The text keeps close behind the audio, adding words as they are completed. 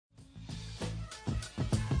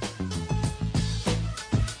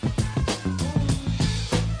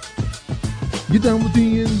Get down with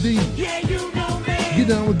D&D. Yeah, you know me. Get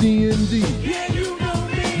down with D&D. Yeah, you know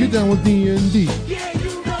me. Get down with D&D. Yeah,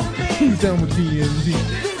 you know me. Who's down with D&D?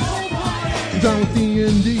 This whole party. Get down with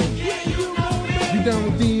D&D. Yeah, you know me. Get down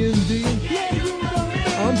with D&D. Yeah, you know me.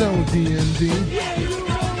 I'm down with D&D. Yeah, you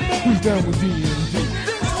know me. Who's down with D&D?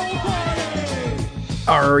 This whole party.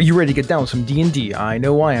 Are you ready to get down with some D&D? I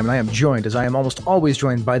know I am, and I am joined, as I am almost always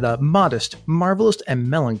joined, by the modest, marvelous, and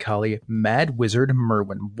melancholy Mad Wizard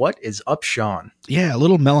Merwin. What is up, Sean? Yeah, a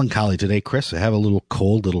little melancholy today, Chris. I have a little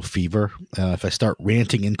cold, little fever. If I start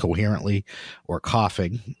ranting incoherently or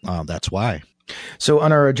coughing, that's why. So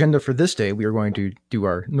on our agenda for this day, we are going to do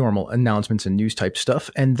our normal announcements and news type stuff,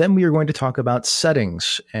 and then we are going to talk about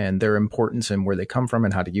settings and their importance and where they come from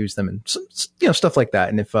and how to use them and stuff like that.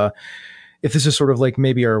 And if this is sort of like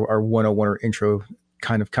maybe our 101 or intro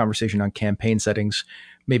kind of conversation on campaign settings,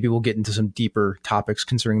 maybe we'll get into some deeper topics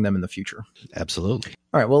concerning them in the future. Absolutely.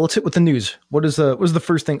 All right, well, let's hit with the news. What was the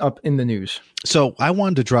first thing up in the news? So I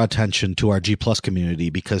wanted to draw attention to our G Plus community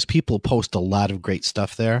because people post a lot of great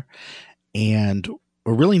stuff there. And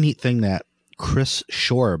a really neat thing that Chris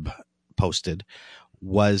Shorb posted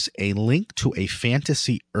was a link to a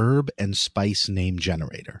fantasy herb and spice name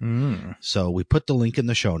generator. So we put the link in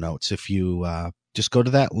the show notes. If you just go to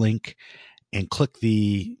that link and click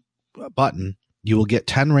the button, you will get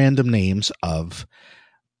 10 random names of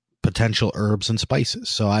potential herbs and spices.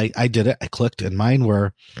 So I did it. I clicked, and mine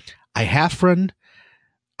were Ihafran,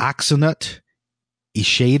 Oxynut,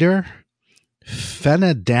 Ishader,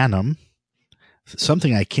 Phenadanum,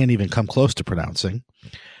 something I can't even come close to pronouncing,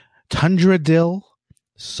 Tundra Dill,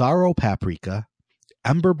 Sorrow Paprika,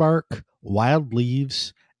 Emberbark, Wild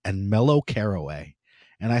Leaves, and Mellow Caraway.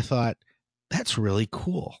 And I thought, that's really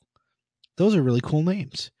cool. Those are really cool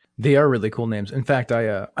names. They are really cool names. In fact,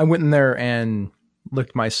 I went in there and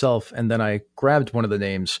looked myself, and then I grabbed one of the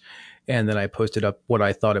names, and then I posted up what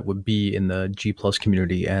I thought it would be in the G Plus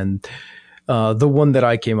community. And the one that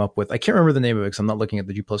I came up with, I can't remember the name of it because I'm not looking at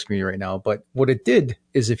the G Plus community right now. But what it did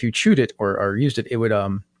is, if you chewed it or used it, it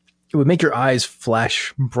would make your eyes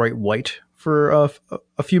flash bright white for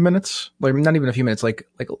a few minutes, like not even a few minutes, like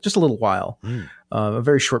just a little while, a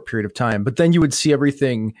very short period of time. But then you would see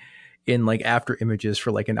everything in like after images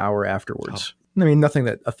for like an hour afterwards. I mean, nothing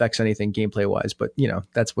that affects anything gameplay wise, but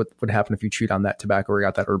that's what would happen if you chewed on that tobacco or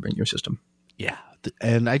got that herb in your system. Yeah.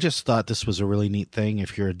 And I just thought this was a really neat thing.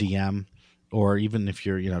 If you're a DM, or even if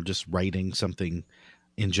you're, just writing something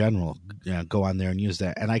in general, go on there and use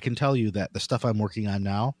that. And I can tell you that the stuff I'm working on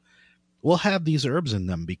now will have these herbs in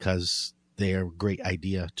them because they are a great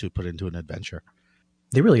idea to put into an adventure.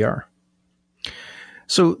 They really are.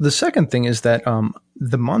 So the second thing is that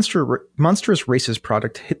the Monstrous Races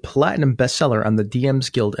product hit platinum bestseller on the DM's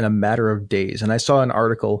Guild in a matter of days. And I saw an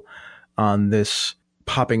article on this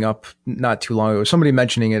popping up not too long ago, somebody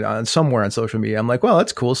mentioning it on somewhere on social media. I'm like, well,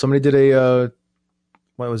 that's cool. Somebody did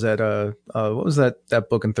what was that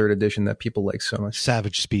book in 3rd edition that people like so much?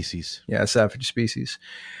 Savage Species. Yeah, Savage Species.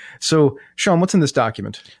 So, Sean, what's in this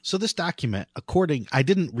document? So this document, I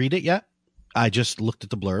didn't read it yet. I just looked at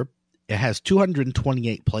the blurb. It has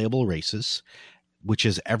 228 playable races, which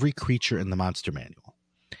is every creature in the monster manual.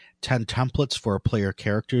 10 templates for player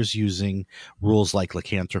characters using rules like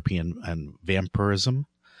lycanthropy and vampirism.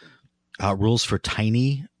 Rules for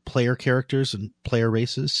tiny player characters and player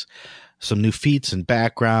races. Some new feats and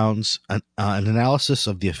backgrounds. An analysis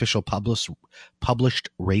of the official published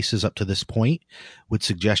races up to this point with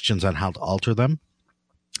suggestions on how to alter them.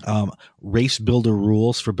 Race builder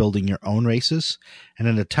rules for building your own races. And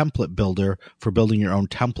then a template builder for building your own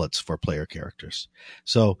templates for player characters.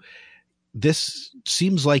 So this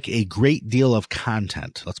seems like a great deal of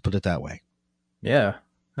content. Let's put it that way. Yeah,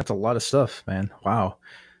 that's a lot of stuff, man. Wow.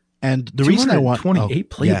 And the reason I want 28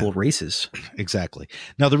 playable races. Exactly.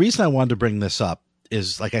 Now, the reason I wanted to bring this up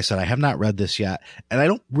is, like I said, I have not read this yet, and I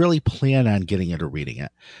don't really plan on getting it or reading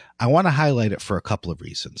it. I want to highlight it for a couple of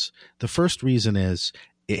reasons. The first reason is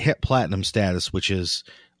it hit platinum status, which is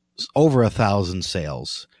over 1,000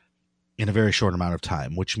 sales in a very short amount of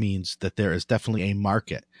time, which means that there is definitely a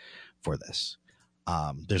market for this.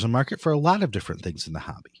 There's a market for a lot of different things in the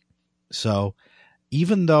hobby. So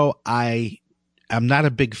even though I'm not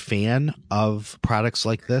a big fan of products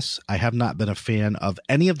like this, I have not been a fan of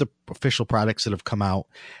any of the official products that have come out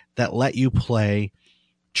that let you play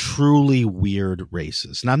truly weird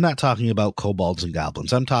races. And I'm not talking about kobolds and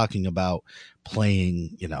goblins. I'm talking about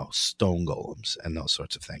playing, stone golems and those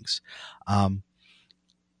sorts of things.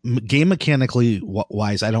 Game mechanically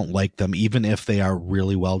wise, I don't like them, even if they are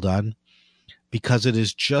really well done, because it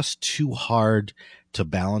is just too hard to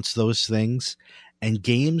balance those things. And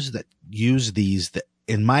games that use these,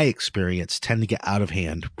 in my experience, tend to get out of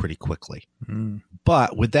hand pretty quickly. Mm.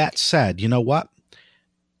 But with that said, you know what?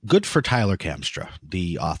 Good for Tyler Kamstra,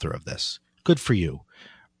 the author of this. Good for you.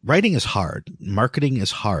 Writing is hard. Marketing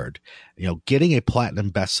is hard. You know, getting a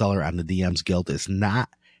platinum bestseller on the DMs Guild is not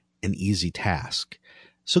an easy task.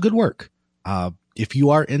 So good work. If you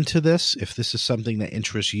are into this, if this is something that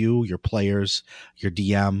interests you, your players, your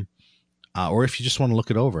DM, or if you just want to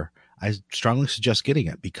look it over, I strongly suggest getting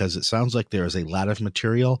it because it sounds like there is a lot of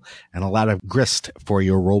material and a lot of grist for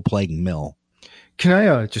your role-playing mill. Can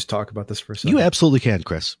I just talk about this for a second? You absolutely can,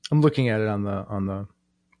 Chris. I'm looking at it on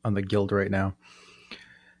the guild right now.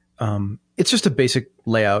 It's just a basic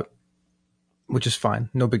layout, which is fine.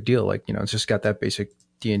 No big deal. Like, you know, it's just got that basic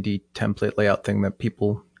D&D template layout thing that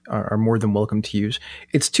people are more than welcome to use.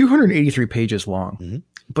 It's 283 pages long,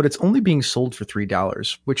 but it's only being sold for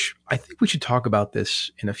 $3, which I think we should talk about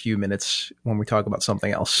this in a few minutes when we talk about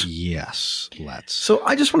something else. Yes, let's. So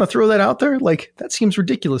I just want to throw that out there. Like, that seems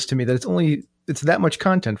ridiculous to me that it's that much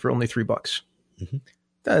content for only $3.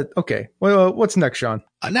 Okay. Well, what's next, Sean?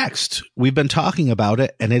 Next, we've been talking about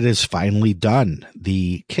it, and it is finally done.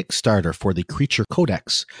 The Kickstarter for the Creature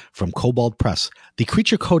Codex from Kobold Press. The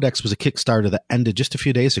Creature Codex was a Kickstarter that ended just a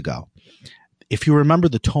few days ago. If you remember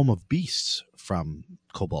the Tome of Beasts from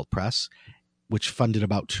Kobold Press, which funded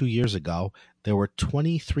about 2 years ago, there were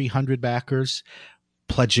 2,300 backers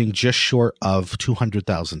pledging just short of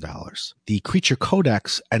 $200,000. The Creature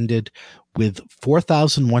Codex ended with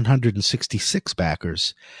 4,166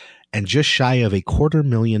 backers and just shy of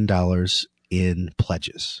 $250,000 in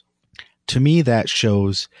pledges. To me, that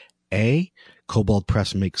shows A, Kobold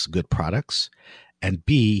Press makes good products, and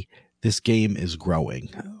B, this game is growing.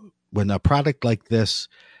 When a product like this,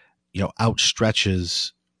 you know,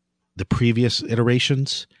 outstretches the previous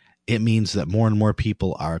iterations, it means that more and more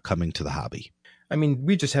people are coming to the hobby. I mean,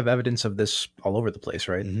 we just have evidence of this all over the place,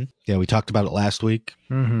 right? Yeah, we talked about it last week.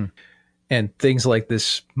 And things like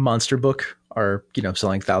this monster book are, you know,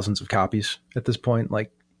 selling thousands of copies at this point. Like,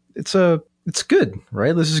 it's good,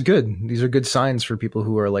 right? This is good. These are good signs for people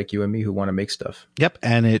who are like you and me who want to make stuff. Yep,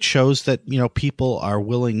 and it shows that, you know, people are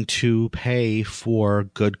willing to pay for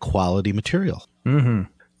good quality material.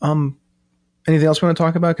 Anything else we want to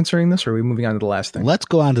talk about concerning this, or are we moving on to the last thing? Let's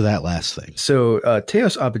go on to that last thing. So,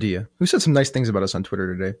 Teos Abadia, who said some nice things about us on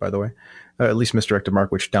Twitter today, by the way, at least Misdirected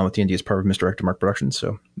Mark, which Down with D&D is part of Misdirected Mark Productions,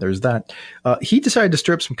 so there's that. He decided to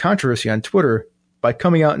stir up some controversy on Twitter by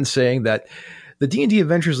coming out and saying that the D&D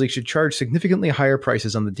Adventures League should charge significantly higher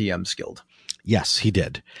prices on the DMs Guild. Yes, he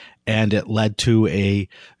did. And it led to a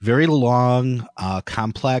very long,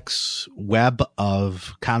 complex web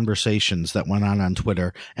of conversations that went on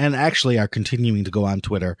Twitter, and actually are continuing to go on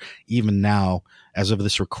Twitter even now, as of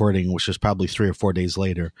this recording, which is probably 3 or 4 days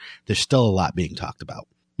later. There's still a lot being talked about.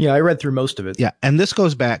 Yeah, I read through most of it. Yeah, and this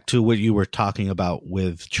goes back to what you were talking about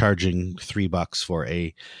with charging $3 for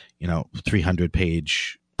a,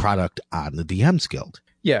 300-page product on the DMs Guild.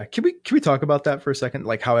 Yeah, can we talk about that for a second?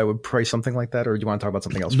 Like how I would price something like that, or do you want to talk about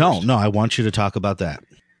something else? No, I want you to talk about that.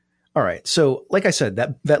 All right. So like I said,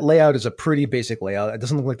 that layout is a pretty basic layout. It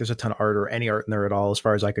doesn't look like there's a ton of art or any art in there at all, as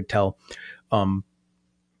far as I could tell.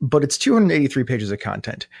 But it's 283 pages of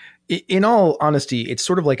content. In all honesty, it's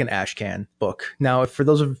sort of like an ashcan book. Now, for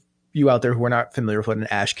those of you out there who are not familiar with what an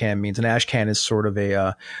ashcan means, an ashcan is sort of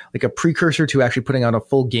a precursor to actually putting out a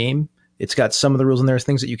full game. It's got some of the rules in there,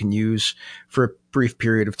 things that you can use for a brief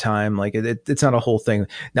period of time. Like it's not a whole thing.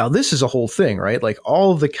 Now, this is a whole thing, right? Like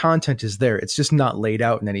all of the content is there. It's just not laid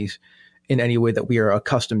out in any way that we are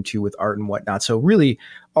accustomed to with art and whatnot. So really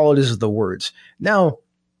all it is the words. Now,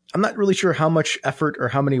 I'm not really sure how much effort or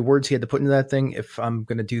how many words he had to put into that thing, if I'm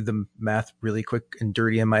going to do the math really quick and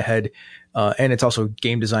dirty in my head. And it's also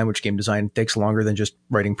game design, which game design takes longer than just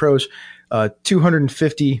writing prose.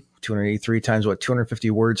 283 times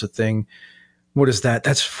 250 words a thing. What is that?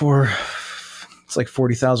 It's like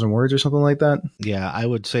 40,000 words or something like that. Yeah, I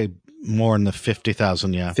would say more in the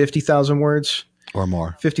 50,000. Yeah. 50,000 words or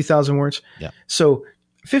more. 50,000 words. Yeah. So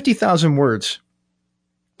 50,000 words,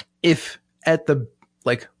 if at the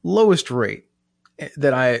lowest rate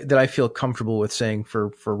that I feel comfortable with saying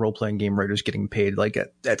for role-playing game writers getting paid, like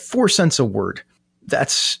at 4 cents a word,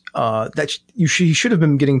 he should have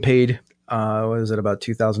been getting paid. What is it, about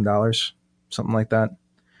 $2,000, something like that.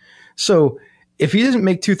 So if he doesn't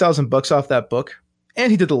make $2,000 off that book, and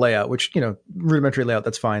he did the layout, which, rudimentary layout,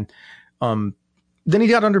 that's fine. Then he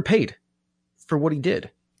got underpaid for what he did.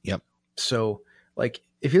 Yep. So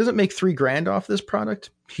if he doesn't make $3,000 off this product,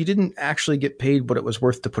 he didn't actually get paid what it was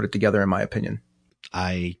worth to put it together, in my opinion.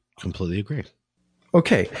 I completely agree.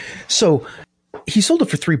 Okay. So he sold it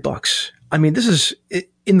for $3. I mean, this is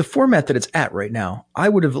in the format that it's at right now, I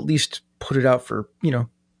would have at least put it out for,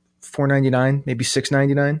 $4.99, maybe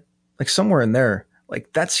 $6.99, like somewhere in there.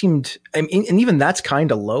 Like that seemed, I mean, and even that's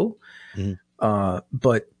kind of low.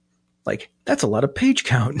 But like, that's a lot of page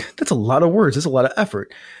count. That's a lot of words. That's a lot of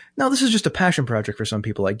effort. Now, this is just a passion project for some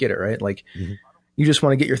people. I get it, right? Like you just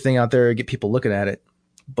want to get your thing out there, get people looking at it.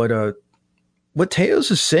 But, what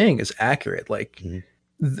Teos is saying is accurate. Like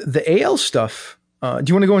the AL stuff, do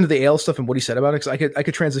you want to go into the AL stuff and what he said about it? Because I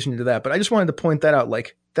could transition into that, but I just wanted to point that out.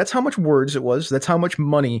 Like that's how much words it was. That's how much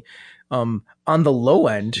money on the low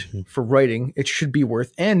end for writing it should be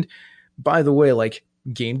worth. And by the way, like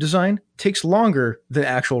game design takes longer than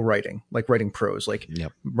actual writing, like writing prose. Like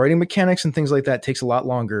writing mechanics and things like that takes a lot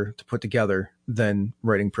longer to put together than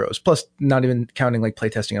writing prose. Plus, not even counting like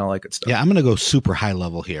playtesting and all that good stuff. Yeah, I'm going to go super high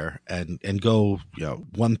level here and go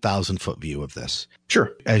 1,000 foot view of this.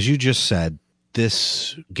 Sure. As you just said,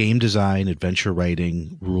 this game design, adventure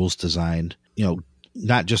writing, rules design,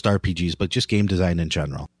 not just RPGs, but just game design in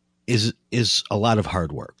general is a lot of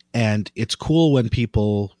hard work. And it's cool when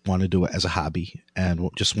people want to do it as a hobby and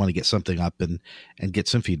just want to get something up and get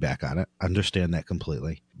some feedback on it. Understand that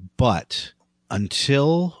completely. But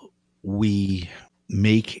until we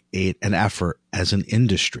make an effort as an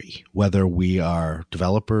industry, whether we are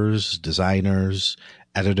developers, designers,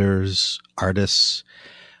 editors, artists,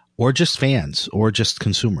 or just fans or just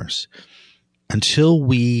consumers, until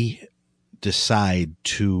we decide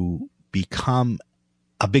to become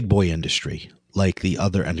a big boy industry like the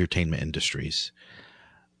other entertainment industries,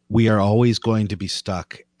 we are always going to be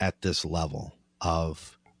stuck at this level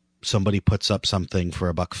of somebody puts up something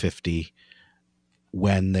for $1.50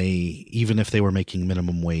 when they, even if they were making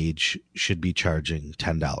minimum wage, should be charging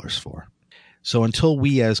 $10 for. So until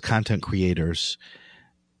we as content creators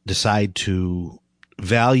decide to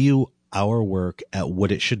value our work at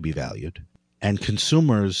what it should be valued, and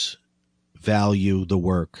consumers value the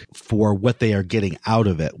work for what they are getting out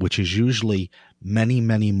of it, which is usually many,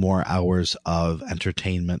 many more hours of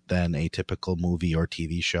entertainment than a typical movie or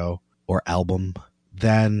TV show or album,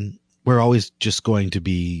 then we're always just going to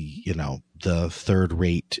be, the third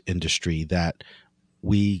rate industry that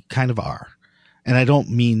we kind of are. And I don't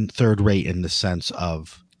mean third rate in the sense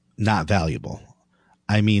of not valuable.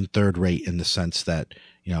 I mean third rate in the sense that,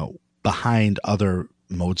 behind other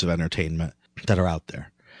modes of entertainment that are out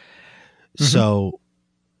there. So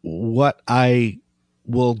what I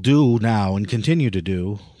will do now and continue to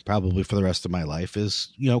do probably for the rest of my life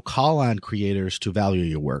is, call on creators to value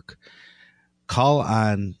your work. Call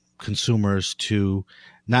on consumers to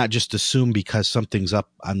not just assume because something's up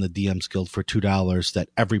on the DMs Guild for $2 that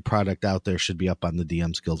every product out there should be up on the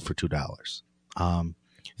DMs Guild for $2.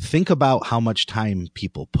 Think about how much time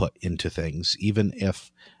people put into things, even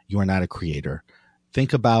if you are not a creator.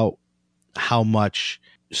 Think about how much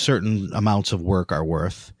certain amounts of work are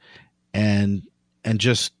worth, and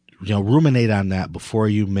just ruminate on that before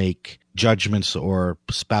you make judgments or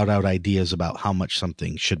spout out ideas about how much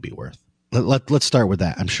something should be worth. Let's start with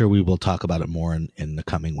that. I'm sure we will talk about it more in the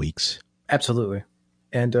coming weeks. Absolutely.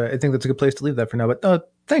 And I think that's a good place to leave that for now.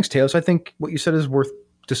 But thanks, Teos. I think what you said is worth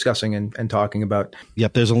discussing and talking about.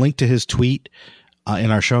 Yep. There's a link to his tweet in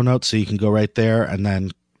our show notes, so you can go right there and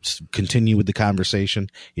then continue with the conversation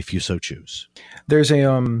if you so choose. There's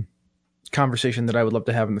a conversation that I would love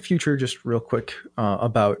to have in the future, just real quick,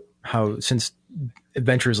 about how, since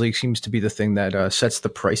Adventures League seems to be the thing that sets the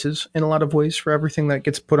prices in a lot of ways for everything that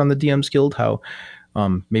gets put on the DMs Guild, how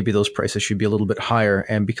maybe those prices should be a little bit higher.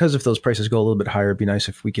 And because if those prices go a little bit higher, it'd be nice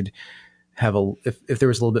if we could have if there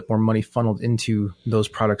was a little bit more money funneled into those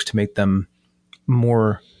products to make them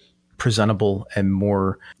more presentable and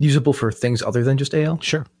more usable for things other than just AL.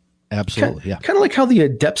 Sure. Absolutely. Yeah. Kind of like how the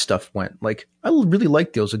Adept stuff went. Like, I really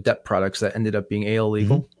liked those Adept products that ended up being AL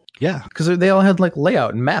legal. Yeah. Because they all had like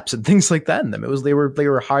layout and maps and things like that in them. They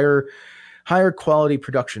were higher quality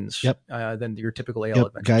productions than your typical AL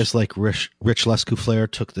adventures. Guys like Rich Lescouflair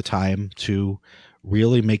took the time to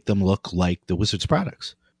really make them look like the Wizards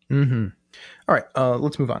products. Mm-hmm. All right,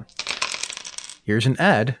 let's move on. Here's an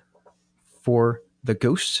ad for The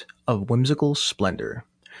Ghosts of Whimsical Splendor.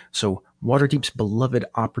 So, Waterdeep's beloved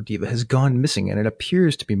opera diva has gone missing, and it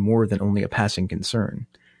appears to be more than only a passing concern.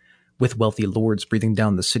 With wealthy lords breathing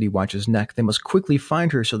down the City Watch's neck, they must quickly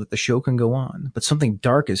find her so that the show can go on. But something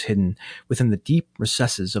dark is hidden within the deep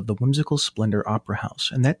recesses of the Whimsical Splendor Opera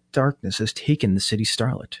House, and that darkness has taken the city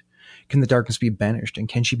starlet. Can the darkness be banished, and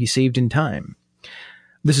can she be saved in time?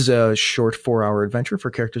 This is a short 4-hour adventure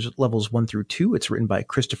for characters at levels 1 through 2. It's written by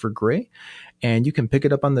Christopher Gray, and you can pick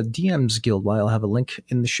it up on the DMs Guild. I'll have a link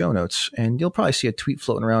in the show notes, and you'll probably see a tweet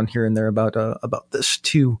floating around here and there about this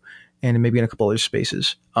too and maybe in a couple other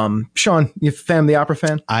spaces. Sean, you a fan of the Opera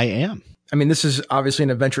fan? I am. I mean, this is obviously an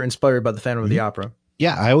adventure inspired by the Phantom of the Opera.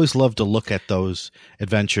 Yeah, I always love to look at those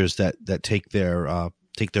adventures that take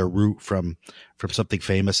their root from something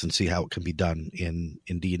famous and see how it can be done in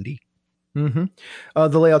D&D. Mm-hmm.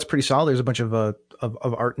 The layout's pretty solid. There's a bunch of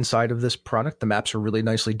art inside of this product. The maps are really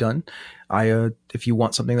nicely done. If you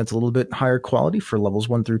want something that's a little bit higher quality for levels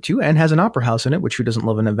 1 through 2 and has an opera house in it, which who doesn't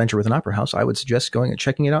love an adventure with an opera house, I would suggest going and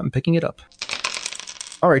checking it out and picking it up.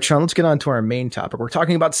 All right, Sean, let's get on to our main topic. We're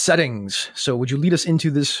talking about settings. So would you lead us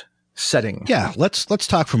into this setting? Yeah, let's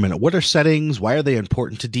talk for a minute. What are settings? Why are they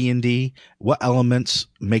important to D&D? What elements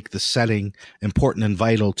make the setting important and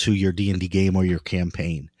vital to your D&D game or your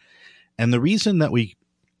campaign? And the reason that we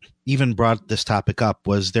even brought this topic up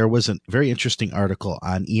was there was a very interesting article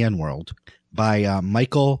on EN World by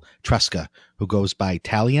Michael Tresca, who goes by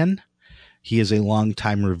Talion. He is a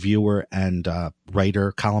longtime reviewer and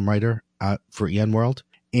column writer for EN World.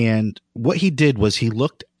 And what he did was he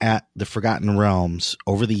looked at the Forgotten Realms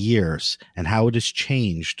over the years and how it has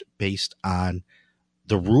changed based on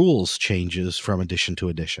the rules changes from edition to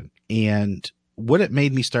edition. And what it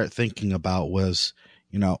made me start thinking about was,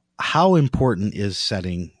 how important is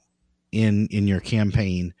setting in your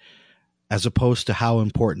campaign as opposed to how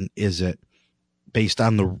important is it based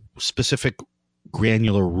on the specific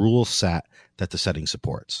granular rule set that the setting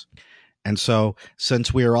supports. And so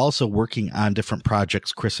since we are also working on different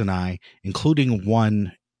projects, Chris and I, including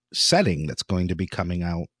one setting that's going to be coming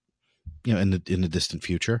out, in the distant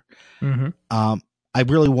future, I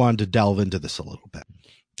really wanted to delve into this a little bit.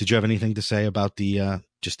 Did you have anything to say about the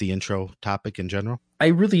just the intro topic in general? I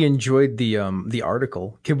really enjoyed the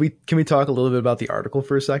article. Can we talk a little bit about the article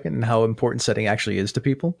for a second and how important setting actually is to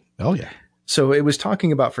people? Oh yeah. So it was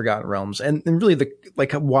talking about Forgotten Realms and really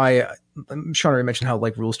why Sean already mentioned how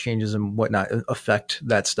rules changes and whatnot affect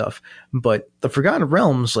that stuff. But the Forgotten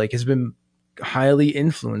Realms has been highly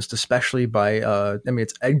influenced, especially by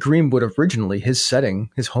it's Ed Greenwood originally, his setting,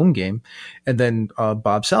 his home game, and then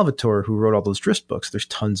Bob Salvatore, who wrote all those Drizzt books. There's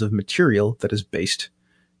tons of material that is based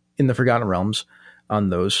in the Forgotten Realms on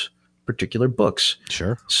those particular books.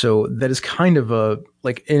 Sure. So that is kind of an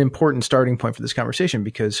important starting point for this conversation,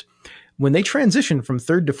 because when they transitioned from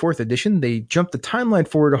 3rd to 4th edition, they jumped the timeline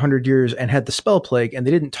forward 100 years and had the spell plague, and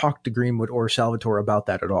they didn't talk to Greenwood or Salvatore about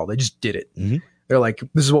that at all. They just did it. Mm-hmm. They're like,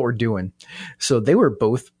 this is what we're doing. So they were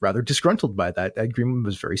both rather disgruntled by that. Ed Greenwood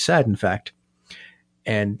was very sad, in fact.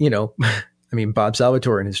 And, Bob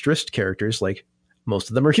Salvatore and his Drizzt characters, most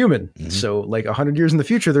of them are human. Mm-hmm. So 100 years in the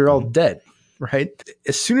future, they're all dead, right?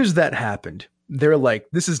 As soon as that happened, they're like,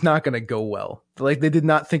 this is not going to go well. They did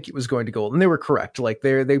not think it was going to go well. And they were correct.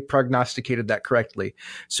 They prognosticated that correctly.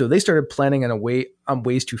 So they started planning on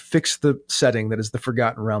ways to fix the setting that is the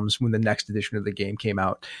Forgotten Realms when the next edition of the game came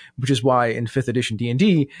out, which is why in 5th edition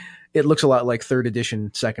D&D, it looks a lot like 3rd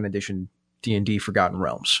edition, 2nd edition D&D Forgotten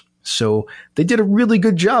Realms. So they did a really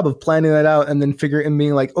good job of planning that out and then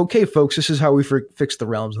being like, okay, folks, this is how we fix the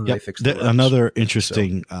realms. And they fixed the realms. Another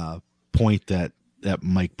interesting point that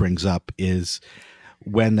Mike brings up is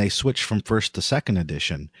when they switched from 1st to 2nd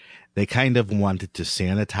edition, they kind of wanted to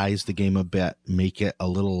sanitize the game a bit, make it a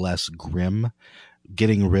little less grim,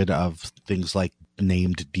 getting rid of things like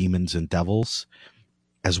named demons and devils,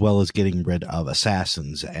 as well as getting rid of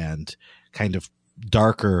assassins and kind of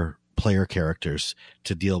darker player characters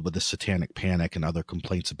to deal with the satanic panic and other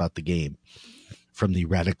complaints about the game from the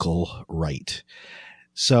radical right.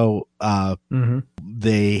 So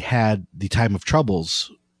they had the Time of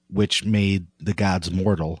Troubles, which made the gods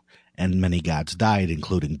mortal, and many gods died,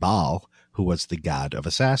 including Baal, who was the god of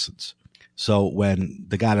assassins. So when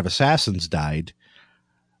the god of assassins died,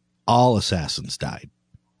 all assassins died.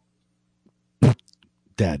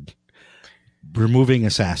 Dead. Removing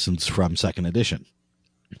assassins from 2nd edition.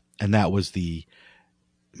 And that was the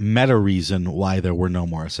meta reason why there were no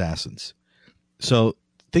more assassins. So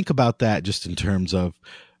think about that just in terms of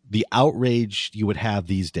the outrage you would have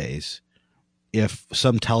these days if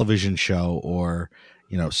some television show or,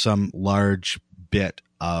 some large bit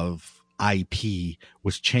of IP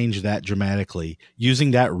was changed that dramatically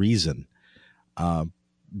using that reason.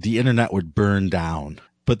 The internet would burn down.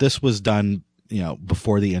 But this was done,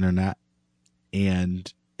 before the internet,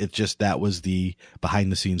 and that was the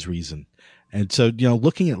behind the scenes reason. And so,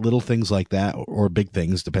 looking at little things like that or big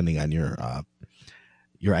things, depending on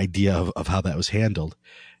your idea of how that was handled,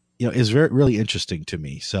 is really interesting to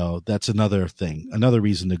me. So that's another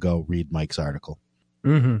reason to go read Mike's article.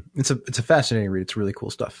 Mm-hmm. It's a fascinating read. It's really cool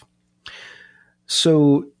stuff.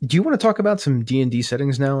 So, do you want to talk about some D&D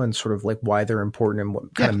settings now and sort of like why they're important and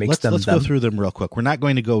what kind of makes them let's go through them real quick. We're not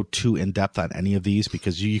going to go too in depth on any of these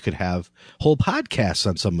because you could have whole podcasts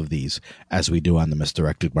on some of these, as we do on the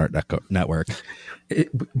Misdirected Mart Network.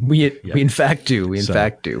 We in fact do. We in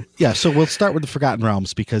fact do. Yeah, so we'll start with the Forgotten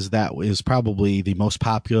Realms because that is probably the most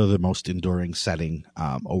popular, the most enduring setting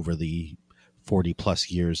over the 40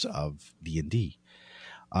 plus years of D&D.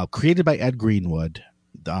 Created by Ed Greenwood,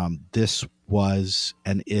 this was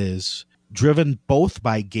and is driven both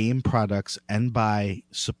by game products and by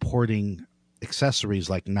supporting accessories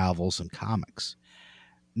like novels and comics.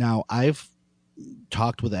 Now, I've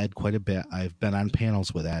talked with Ed quite a bit. I've been on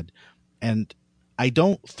panels with Ed, and I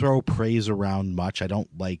don't throw praise around much. I don't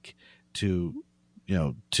like to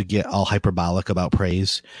get all hyperbolic about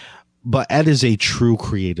praise, but Ed is a true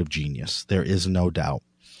creative genius. There is no doubt.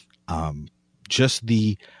 Just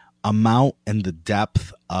the amount and the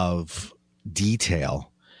depth of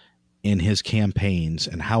detail in his campaigns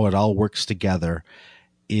and how it all works together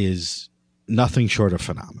is nothing short of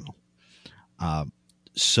phenomenal.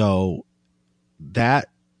 So that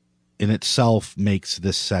in itself makes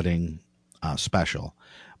this setting special,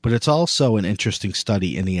 but it's also an interesting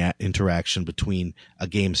study in the interaction between a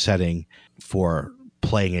game setting for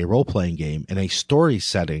playing a role-playing game and a story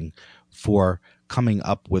setting for coming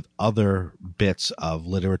up with other bits of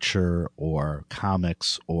literature or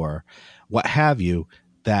comics or what have you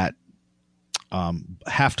that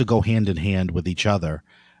have to go hand in hand with each other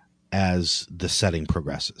as the setting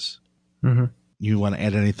progresses. Mm-hmm. You want to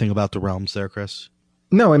add anything about the realms there, Chris?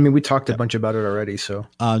 No, I mean, we talked a bunch about it already. So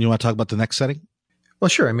You want to talk about the next setting? Well,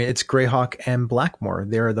 sure. I mean, it's Greyhawk and Blackmoor.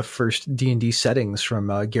 They're the first D&D settings from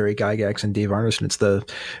Gary Gygax and Dave Arneson. It's the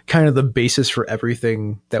kind of the basis for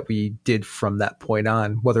everything that we did from that point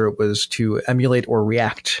on, whether it was to emulate or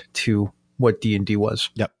react to what D&D was.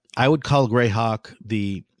 Yep. I would call Greyhawk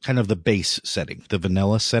the kind of the base setting, the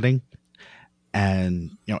vanilla setting.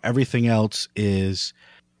 And, everything else is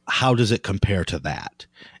how does it compare to that?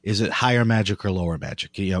 Is it higher magic or lower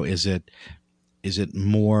magic? Is it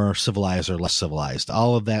more civilized or less civilized?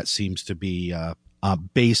 All of that seems to be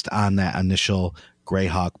based on that initial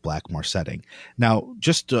Greyhawk Blackmoor setting. Now,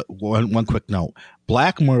 just one quick note.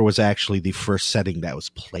 Blackmoor was actually the first setting that was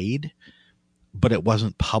played, but it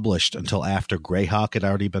wasn't published until after Greyhawk had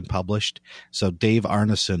already been published. So Dave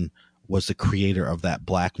Arneson was the creator of that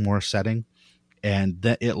Blackmoor setting, and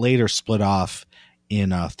that it later split off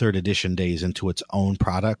in third edition days into its own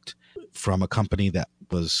product from a company that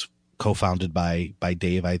was co-founded by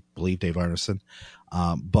Dave, I believe Dave Arneson.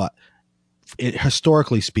 But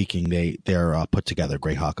historically speaking, they're put together,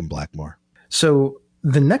 Greyhawk and Blackmoor. So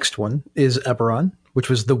the next one is Eberron, which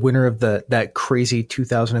was the winner of that crazy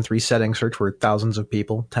 2003 setting search where thousands of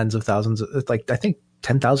people, tens of thousands, I think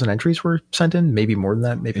 10,000 entries were sent in, maybe more than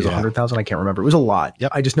that. Maybe it was 100,000. I can't remember. It was a lot.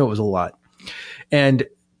 Yep. I just know it was a lot. And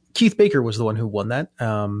Keith Baker was the one who won that.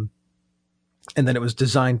 And then it was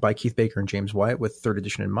designed by Keith Baker and James Wyatt with third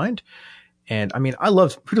edition in mind. And I mean,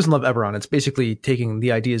 who doesn't love Eberron? It's basically taking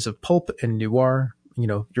the ideas of pulp and noir,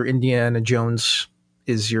 your Indiana Jones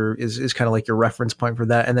is kind of like your reference point for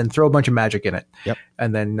that. And then throw a bunch of magic in it. Yep.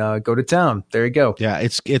 And then go to town. There you go. Yeah.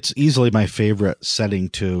 It's easily my favorite setting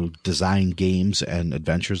to design games and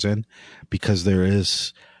adventures in because there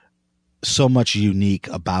is so much unique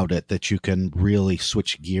about it that you can really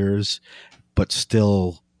switch gears, but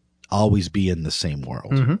still always be in the same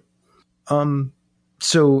world. Mm-hmm.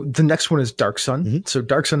 So the next one is Dark Sun. Mm-hmm. So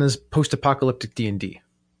Dark Sun is post-apocalyptic D&D.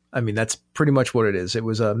 I mean, that's pretty much what it is. It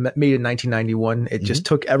was made in 1991. It just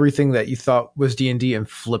took everything that you thought was D&D and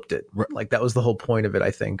flipped it. Right. Like that was the whole point of it,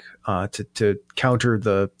 I think, to counter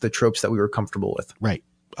the tropes that we were comfortable with. Right.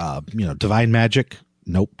 Divine magic.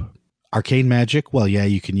 Nope. Arcane magic. Well, yeah,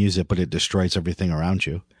 you can use it, but it destroys everything around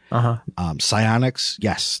you. Psionics.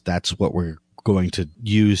 Yes, that's what we're going to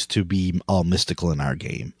use to be all mystical in our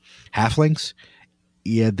game. Halflings.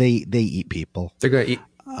 Yeah, they eat people. They're gonna eat.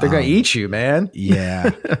 They're gonna eat you, man.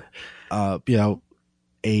 Yeah. Like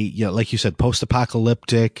you said,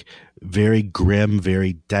 post-apocalyptic, very grim,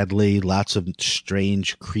 very deadly, lots of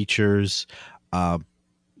strange creatures,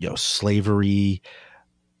 slavery,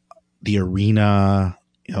 the arena,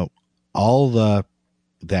 all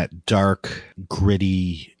that dark,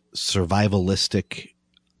 gritty, survivalistic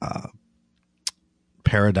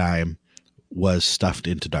paradigm was stuffed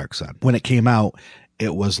into Dark Sun. When it came out,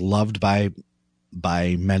 it was loved by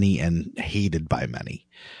many and hated by many.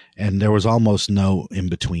 And there was almost no in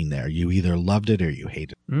between there. You either loved it or you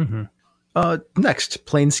hated it. Mm-hmm. Next,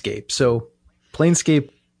 Planescape. So Planescape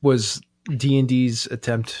was D&D's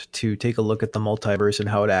attempt to take a look at the multiverse and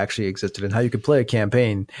how it actually existed and how you could play a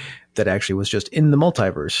campaign that actually was just in the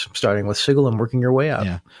multiverse, starting with Sigil and working your way up.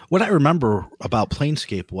 Yeah. What I remember about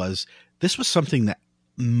Planescape was this was something that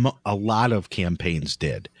a lot of campaigns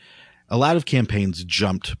did. A lot of campaigns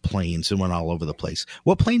jumped planes and went all over the place.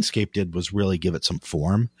 What Planescape did was really give it some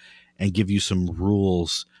form and give you some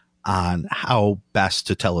rules on how best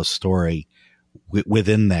to tell a story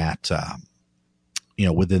within that,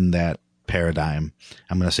 within that paradigm.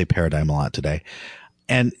 I'm going to say paradigm a lot today.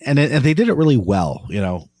 And they did it really well.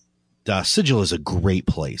 Sigil is a great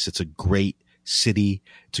place. It's a great city.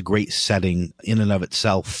 It's a great setting in and of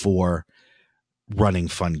itself for running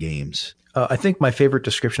fun games. I think my favorite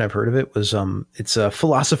description I've heard of it was it's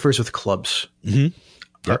philosophers with clubs. Mm-hmm.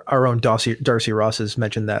 Yep. Our own Darcy Ross has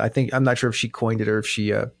mentioned that. I'm not sure if she coined it or if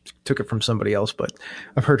she took it from somebody else, but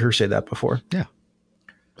I've heard her say that before. Yeah,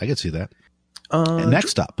 I can see that. And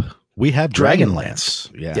next up, we have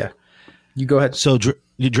Dragonlance. Yeah, you go ahead. So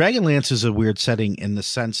Dragonlance is a weird setting in the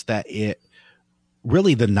sense that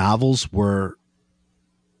the novels were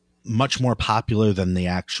much more popular than the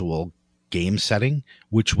actual game setting,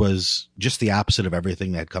 which was just the opposite of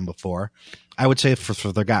everything that had come before. I would say for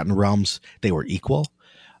Forgotten Realms, they were equal.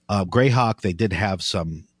 Greyhawk, they did have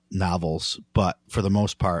some novels, but for the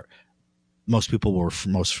most part, most people were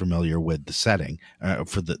most familiar with the setting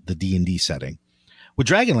for the D&D setting. With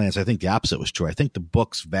Dragonlance, I think the opposite was true. I think the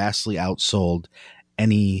books vastly outsold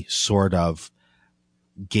any sort of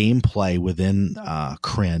gameplay within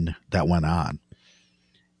Krynn that went on.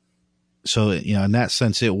 So, in that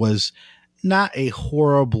sense, it was not a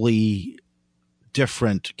horribly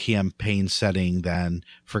different campaign setting than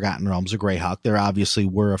Forgotten Realms or Greyhawk. There obviously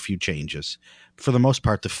were a few changes. For the most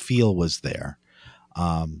part, the feel was there.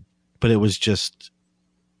 But it was just,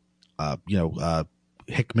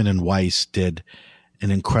 Hickman and Weiss did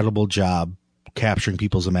an incredible job capturing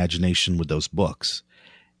people's imagination with those books.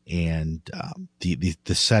 And the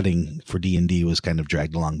setting for D&D was kind of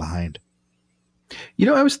dragged along behind. I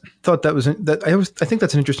always thought I think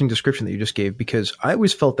that's an interesting description that you just gave, because I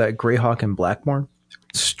always felt that Greyhawk and Blackmoor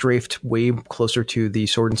strafed way closer to the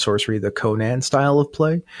Sword and Sorcery, the Conan style of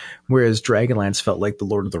play, whereas Dragonlance felt like the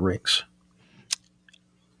Lord of the Rings.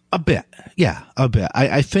 A bit. Yeah, a bit.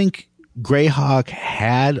 I think Greyhawk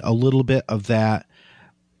had a little bit of that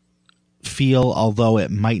feel, although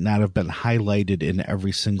it might not have been highlighted in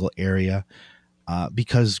every single area,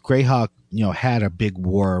 because Greyhawk, had a big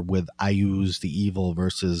war with Ayuz the Evil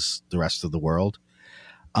versus the rest of the world.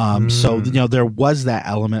 So, there was that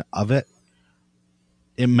element of it.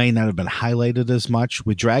 It may not have been highlighted as much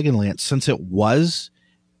with Dragonlance, since it was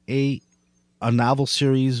a novel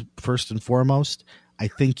series first and foremost. I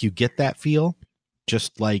think you get that feel,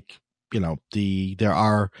 just like, there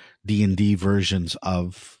are D&D versions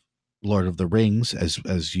of Lord of the Rings,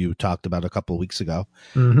 as you talked about a couple of weeks ago.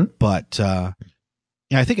 Mm-hmm. But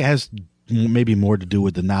I think it has maybe more to do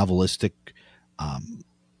with the novelistic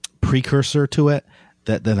precursor to it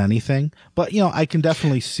than anything. But, I can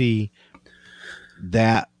definitely see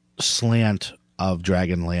that slant of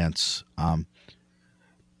Dragonlance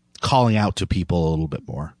calling out to people a little bit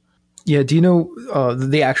more. Yeah, do you know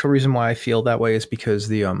the actual reason why I feel that way is because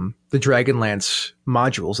the Dragonlance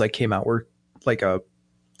modules that came out were like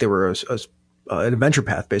they were an adventure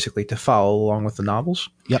path basically to follow along with the novels.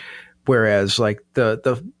 Yep. Whereas like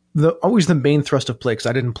the always the main thrust of play, because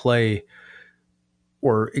I didn't play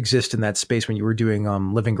or exist in that space when you were doing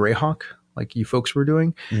Living Greyhawk, like you folks were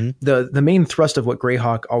doing. Mm-hmm. The main thrust of what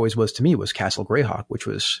Greyhawk always was to me was Castle Greyhawk, which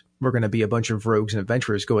was we're going to be a bunch of rogues and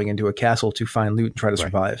adventurers going into a castle to find loot and try to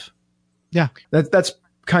survive. Yeah. That's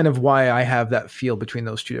kind of why I have that feel between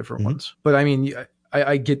those two different ones. But I mean,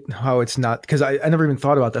 I get how it's not, because I never even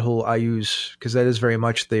thought about that whole Ayuz, because that is very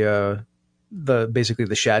much the basically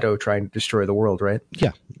the shadow trying to destroy the world, right?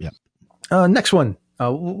 Yeah. Yeah. Next one.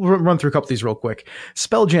 We'll run through a couple of these real quick.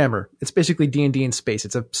 Spelljammer. It's basically D&D in space.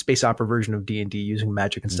 It's a space opera version of D&D using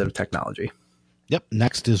magic instead of technology. Yep.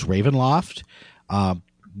 Next is Ravenloft.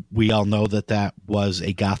 We all know that was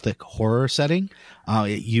a gothic horror setting.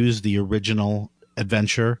 It used the original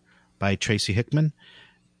adventure by Tracy Hickman,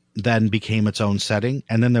 then became its own setting.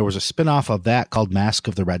 And then there was a spin-off of that called Mask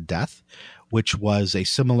of the Red Death, which was a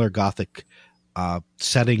similar gothic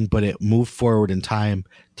setting, but it moved forward in time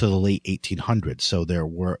to the late 1800s. So there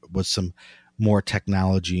was some more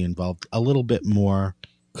technology involved, a little bit more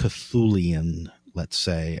Cthulhian, let's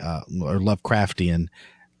say, or Lovecraftian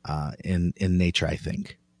in nature, I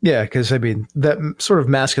think. Yeah, because I mean, that sort of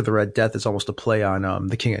Mask of the Red Death is almost a play on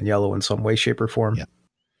The King in Yellow in some way, shape, or form. Yeah.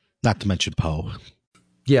 Not to mention Poe.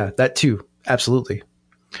 Yeah, that too. Absolutely.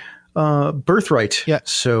 Birthright. Yeah.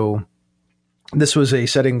 So This was a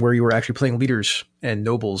setting where you were actually playing leaders and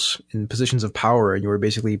nobles in positions of power, and you were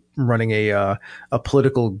basically running a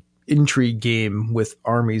political intrigue game with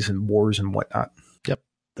armies and wars and whatnot. Yep.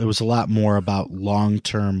 It was a lot more about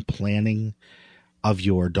long-term planning of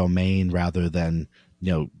your domain rather than,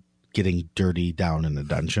 getting dirty down in a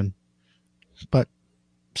dungeon. But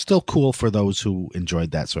still cool for those who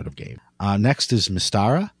enjoyed that sort of game. Next is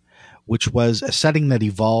Mystara, which was a setting that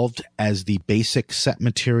evolved as the basic set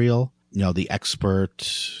material. The expert.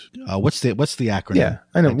 What's the acronym? Yeah,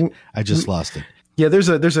 I know. I just lost it. Yeah, there's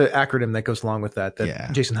an acronym that goes along with that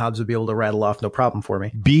Yeah. Jason Hobbs would be able to rattle off no problem for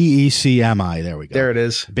me. BECMI. There we go. There it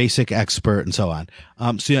is. Basic, expert, and so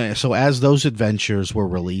on. So as those adventures were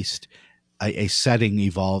released, a setting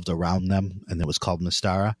evolved around them, and it was called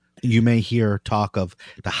Mystara. You may hear talk of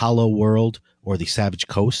the Hollow World or the Savage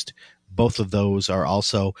Coast. Both of those are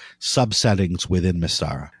also subsettings within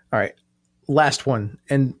Mystara. All right, last one,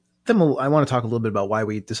 and then I want to talk a little bit about why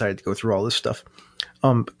we decided to go through all this stuff.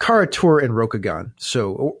 Kara Tour and Rokugan,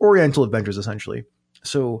 so Oriental Adventures essentially.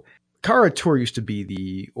 So Kara Tour used to be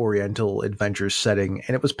the Oriental Adventures setting,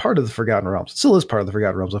 and it was part of the Forgotten Realms. It still is part of the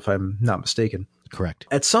Forgotten Realms, if I'm not mistaken. Correct.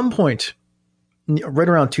 At some point, right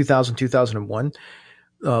around 2000, 2001,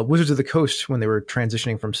 Wizards of the Coast, when they were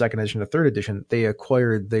transitioning from 2nd edition to 3rd edition, they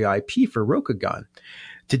acquired the IP for Rokugan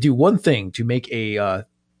to do one thing, to make a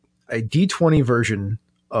D20 version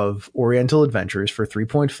of Oriental Adventures for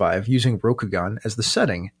 3.5 using Rokugan as the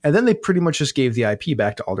setting. And then they pretty much just gave the IP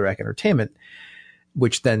back to Alderac Entertainment,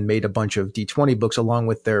 which then made a bunch of D20 books along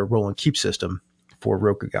with their roll and keep system for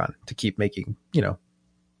Rokugan to keep making,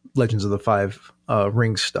 Legends of the Five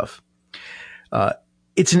Rings stuff.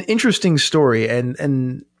 It's an interesting story.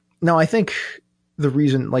 And now I think the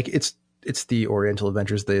reason, it's the Oriental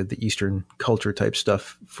Adventures, the Eastern culture type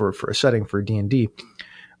stuff for a setting for D&D,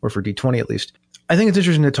 or for D20 at least. I think it's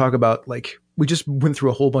interesting to talk about, we just went through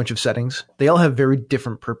a whole bunch of settings. They all have very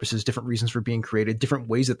different purposes, different reasons for being created, different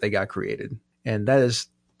ways that they got created. And that's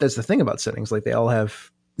the thing about settings. They all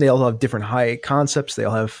have different high concepts. They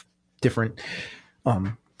all have different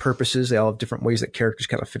purposes. They all have different ways that characters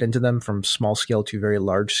kind of fit into them, from small scale to very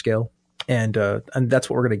large scale. And that's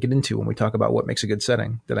what we're going to get into when we talk about what makes a good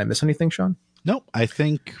setting. Did I miss anything, Sean? No, I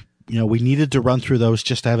think, we needed to run through those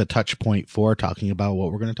just to have a touch point for talking about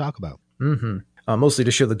what we're going to talk about. Mm-hmm. Mostly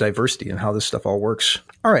to show the diversity and how this stuff all works.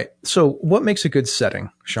 All right. So what makes a good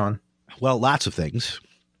setting, Sean? Well, lots of things.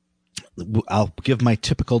 I'll give my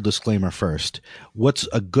typical disclaimer first. What's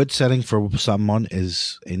a good setting for someone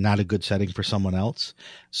is not a good setting for someone else.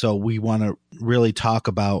 So we want to really talk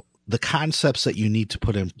about the concepts that you need to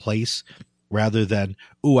put in place rather than,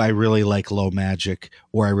 I really like low magic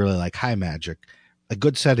or I really like high magic. A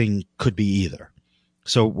good setting could be either.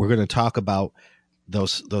 So we're going to talk about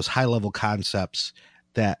those high level concepts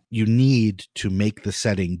that you need to make the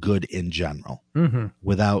setting good in general,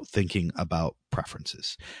 without thinking about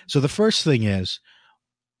preferences. So the first thing is,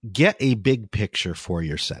 get a big picture for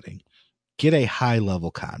your setting. Get a high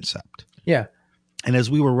level concept. Yeah. And as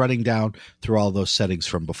we were running down through all those settings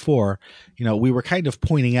from before, we were kind of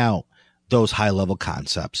pointing out those high level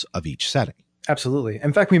concepts of each setting. Absolutely.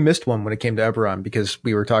 In fact, we missed one when it came to Eberron, because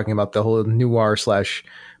we were talking about the whole noir /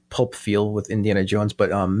 pulp feel with Indiana Jones.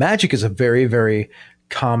 But magic is a very, very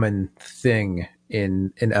common thing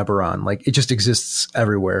in Eberron. It just exists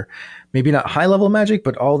everywhere. Maybe not high level magic,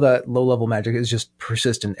 but all that low level magic is just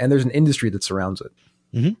persistent. And there's an industry that surrounds it.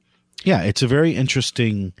 Mm-hmm. Yeah, it's a very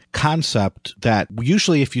interesting concept that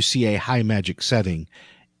usually if you see a high magic setting,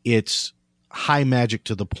 it's high magic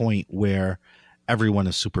to the point where everyone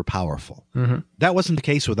is super powerful. Mm-hmm. That wasn't the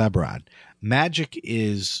case with Eberron. Magic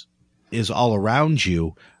is all around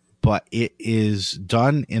you, but it is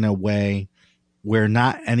done in a way where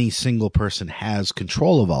not any single person has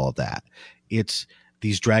control of all of that. It's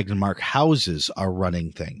these Dragonmark houses are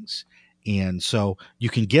running things. And so you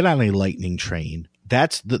can get on a lightning train.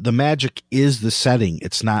 That's the magic is the setting.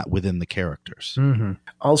 It's not within the characters. Mm-hmm.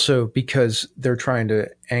 Also, because they're trying to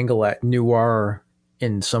angle at noir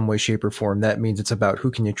in some way, shape, or form, that means it's about who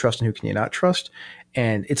can you trust and who can you not trust.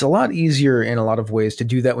 And it's a lot easier in a lot of ways to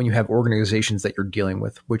do that when you have organizations that you're dealing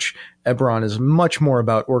with, which Eberron is much more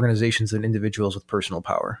about organizations than individuals with personal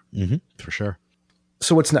power. Mm-hmm, for sure.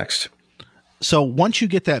 So what's next? So once you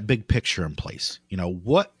get that big picture in place,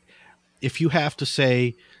 what if you have to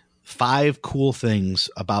say 5 cool things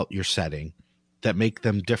about your setting that make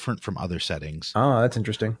them different from other settings? Oh, that's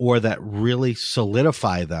interesting. Or that really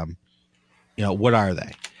solidify them, what are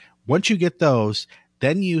they? Once you get those,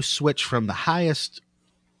 then you switch from the highest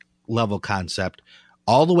level concept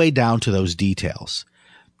all the way down to those details.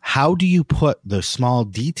 How do you put the small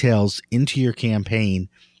details into your campaign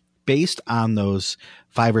based on those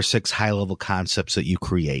 5 or 6 high level concepts that you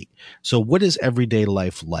create. So what is everyday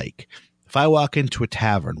life like? If I walk into a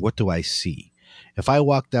tavern, what do I see? If I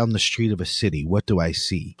walk down the street of a city, what do I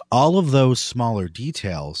see? All of those smaller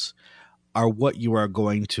details are what you are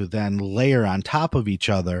going to then layer on top of each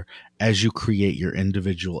other as you create your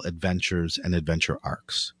individual adventures and adventure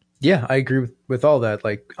arcs. Yeah, I agree with all that.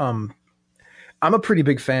 Like, I'm a pretty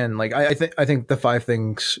big fan. Like, I think the 5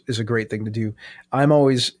 things is a great thing to do. I'm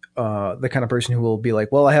always the kind of person who will be like,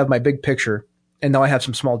 well, I have my big picture, and now I have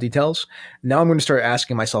some small details. Now I'm going to start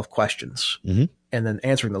asking myself questions, and then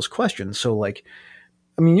answering those questions. So, like,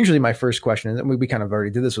 I mean, usually my first question, and we kind of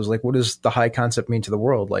already did this, was like, what does the high concept mean to the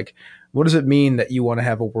world? Like, what does it mean that you want to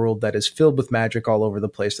have a world that is filled with magic all over the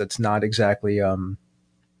place, that's not exactly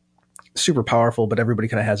super powerful, but everybody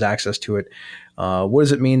kind of has access to it? What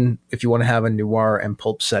does it mean if you want to have a noir and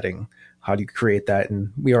pulp setting? How do you create that?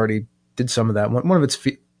 And we already did some of that. One of it's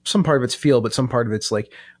some part of it's feel, but some part of it's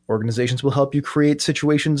like organizations will help you create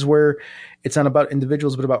situations where it's not about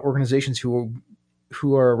individuals, but about organizations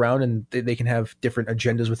who are around, and they can have different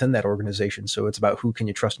agendas within that organization. So it's about who can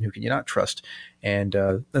you trust and who can you not trust. And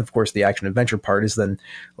of course, the action adventure part is then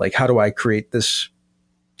like, how do I create these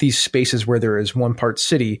spaces where there is one part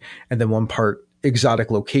city and then one part exotic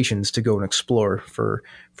locations to go and explore for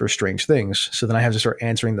strange things. So then I have to start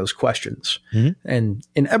answering those questions. And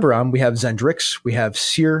in Eberron, we have Zendrix, we have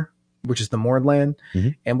Seer, which is the Mournland,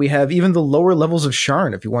 and we have even the lower levels of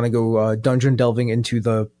Sharn if you want to go dungeon delving into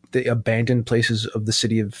the abandoned places of the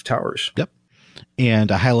City of Towers. Yep. And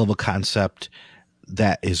a high level concept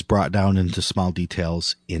that is brought down into small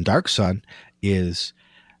details in Dark Sun is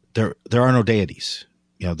there are no deities.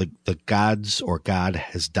 You know, the gods or God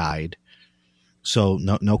has died. So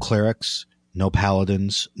no clerics, no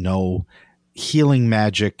paladins, no healing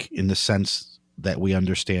magic in the sense that we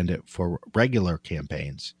understand it for regular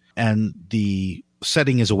campaigns. And the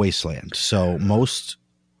setting is a wasteland. So most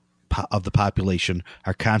of the population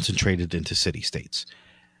are concentrated into city states.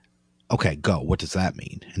 Okay, go. What does that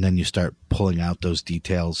mean? And then you start pulling out those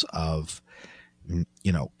details of,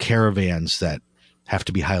 you know, caravans that have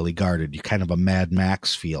to be highly guarded. You kind of a Mad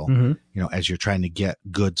Max feel, you know, as you're trying to get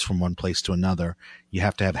goods from one place to another. You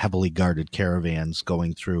have to have heavily guarded caravans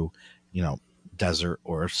going through, you know, desert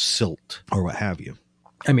or silt or what have you.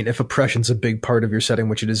 I mean, if oppression's a big part of your setting,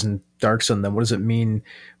 which it is in Dark Sun, then what does it mean?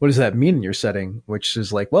 What does that mean in your setting? Which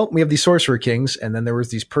is like, well, we have these sorcerer kings, and then there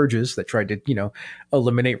was these purges that tried to, you know,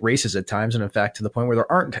 eliminate races at times, and in fact, to the point where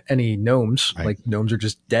there aren't any gnomes. Right. Like, gnomes are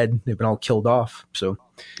just dead; they've been all killed off. So,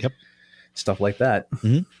 yep, stuff like that.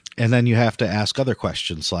 And then you have to ask other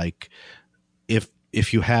questions like,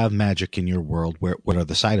 if you have magic in your world, what are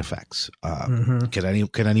the side effects?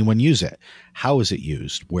 Can anyone use it? How is it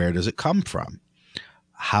used? Where does it come from?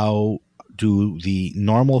 How do the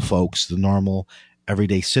normal folks, the normal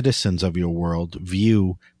everyday citizens of your world,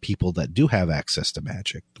 view people that do have access to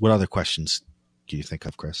magic? What other questions do you think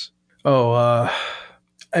of, Chris? Oh,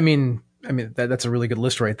 I mean, that's a really good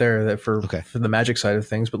list right there. That for the magic side of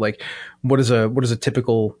things. But like, what does a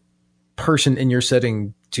typical person in your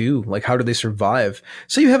setting do? Like, how do they survive?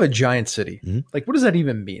 So you have a giant city. Like, what does that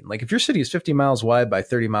even mean? Like, if your city is 50 miles wide by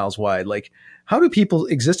 30 miles wide, like, how do people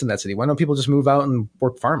exist in that city? Why don't people just move out and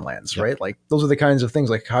work farmlands, right? Like, those are the kinds of things.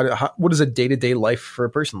 Like, what does a day-to-day life for a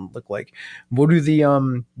person look like? What are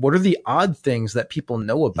the odd things that people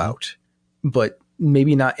know about, but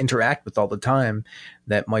maybe not interact with all the time,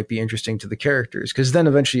 that might be interesting to the characters? Because then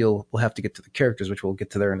eventually we'll have to get to the characters, which we'll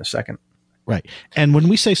get to there in a second. Right. And when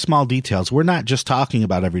we say small details, we're not just talking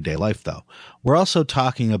about everyday life, though. We're also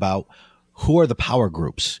talking about who are the power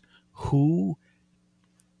groups? Who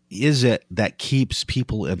is it that keeps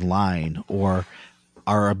people in line or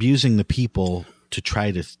are abusing the people to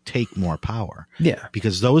try to take more power? Yeah.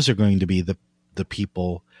 Because those are going to be the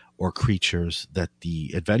people or creatures that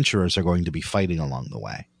the adventurers are going to be fighting along the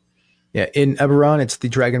way. Yeah, in Eberron, it's the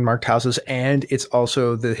dragon marked houses, and it's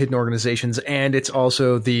also the hidden organizations, and it's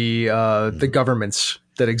also the governments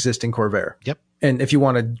that exist in Corvair. Yep. And if you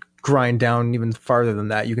want to grind down even farther than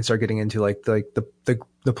that, you can start getting into like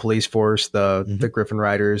the police force, the Griffin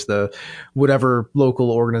Riders, the whatever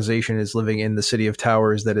local organization is living in the City of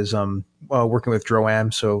Towers that is working with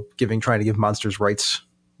Droam, so trying to give monstrous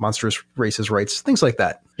races rights, things like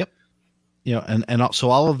that. Yep. You know, and also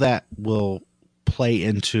all of that will play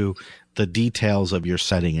into the details of your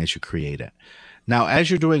setting as you create it. Now, as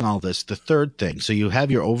you're doing all this, the third thing, so you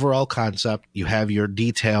have your overall concept, you have your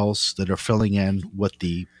details that are filling in what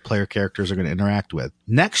the player characters are going to interact with.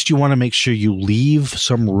 Next, you want to make sure you leave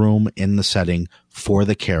some room in the setting for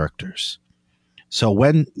the characters. So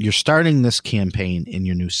when you're starting this campaign in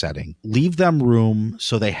your new setting, leave them room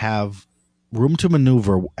so they have room to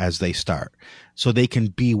maneuver as they start, so they can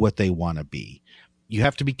be what they want to be. You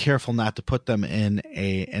have to be careful not to put them in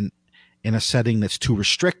a setting that's too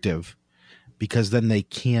restrictive, because then they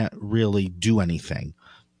can't really do anything.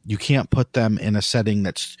 You can't put them in a setting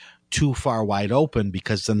that's too far wide open,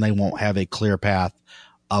 because then they won't have a clear path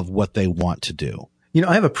of what they want to do. You know,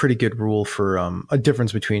 I have a pretty good rule for a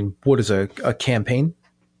difference between what is a campaign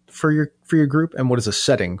for your group and what is a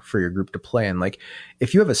setting for your group to play in. Like,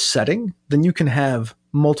 if you have a setting, then you can have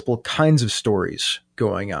multiple kinds of stories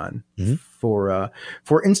going on. Mm-hmm.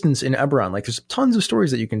 For instance, in Eberron, like, there's tons of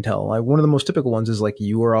stories that you can tell. Like, one of the most typical ones is like,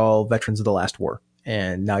 you are all veterans of the last war,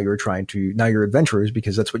 and now you're adventurers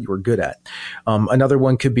because that's what you were good at. Another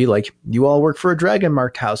one could be like, you all work for a dragon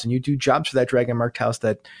marked house and you do jobs for that dragon marked house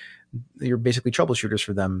that you're basically troubleshooters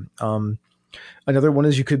for them. Another one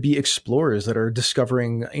is you could be explorers that are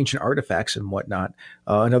discovering ancient artifacts and whatnot.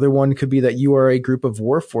 Another one could be that you are a group of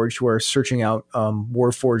Warforged who are searching out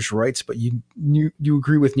Warforged rights, but you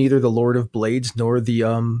agree with neither the Lord of Blades nor the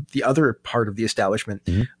other part of the establishment.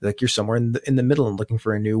 Mm-hmm. Like, you're somewhere in the middle and looking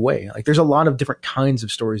for a new way. Like, there's a lot of different kinds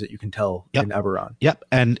of stories that you can tell in Eberron. Yep,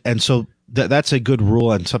 and so that's a good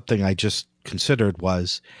rule, and something I just considered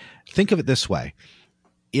was, think of it this way: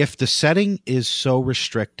 if the setting is so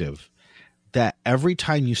restrictive that every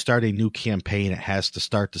time you start a new campaign, it has to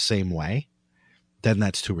start the same way, then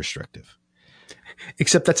that's too restrictive.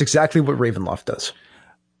 Except that's exactly what Ravenloft does.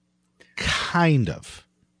 Kind of.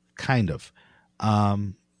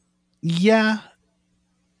 Yeah.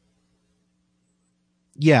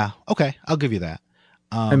 Okay. I'll give you that.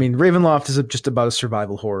 I mean, Ravenloft is just about a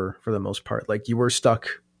survival horror for the most part. Like, you were stuck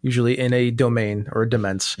usually in a domain or a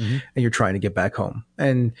demesne, mm-hmm. and you're trying to get back home.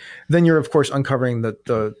 And then you're, of course, uncovering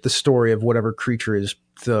the story of whatever creature is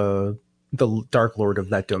the Dark Lord of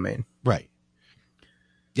that domain. Right.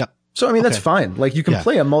 Yep. So, I mean, that's fine. Like, you can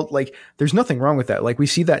play like, there's nothing wrong with that. Like, we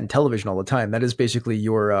see that in television all the time. That is basically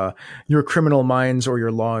your Criminal Minds or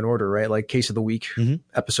your Law and Order, right? Like, case of the week, mm-hmm.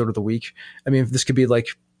 episode of the week. I mean, this could be like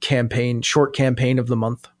short campaign of the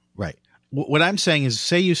month. Right. What I'm saying is,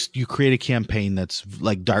 say you create a campaign that's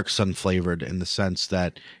like Dark Sun flavored, in the sense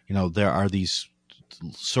that, you know, there are these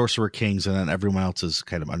sorcerer kings and then everyone else is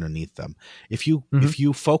kind of underneath them. If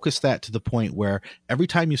you focus that to the point where every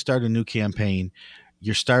time you start a new campaign,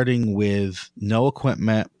 you're starting with no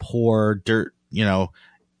equipment, poor dirt, you know,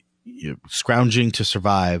 you're scrounging to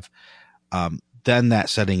survive, then that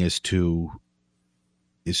setting is too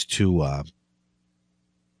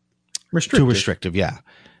restrictive. Yeah.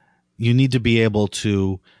 You need to be able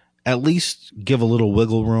to at least give a little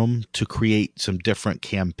wiggle room to create some different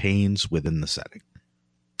campaigns within the setting.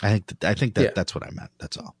 I think that's what I meant.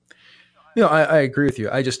 That's all. You know, I agree with you.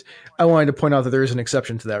 I wanted to point out that there is an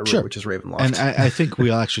exception to that rule, Sure. which is Ravenloft. And I think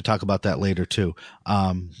we'll actually talk about that later too.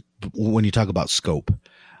 When you talk about scope.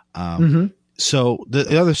 So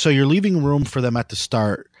so you're leaving room for them at the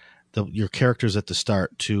start, your characters at the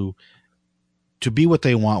start to be what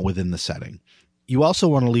they want within the setting. You also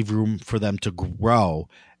want to leave room for them to grow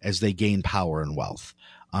as they gain power and wealth.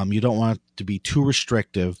 You don't want it to be too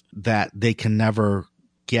restrictive that they can never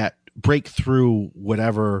break through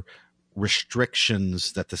whatever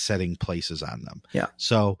restrictions that the setting places on them. Yeah.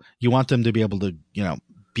 So you want them to be able to, you know,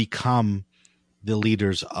 become the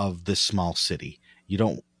leaders of this small city. You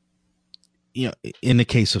don't, you know, in the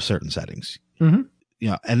case of certain settings. Mm-hmm. You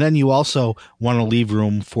know, and then you also want to leave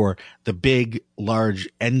room for the big, large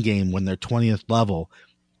end game when they're 20th level.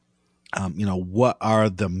 You know, what are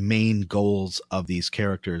the main goals of these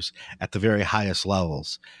characters at the very highest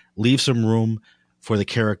levels? Leave some room for the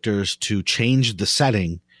characters to change the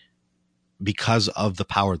setting because of the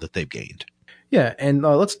power that they've gained. Yeah, and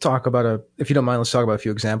let's talk about if you don't mind, let's talk about a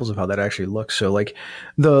few examples of how that actually looks. So, like,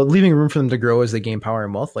 the leaving room for them to grow as they gain power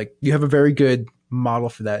and wealth, like, you have a very good model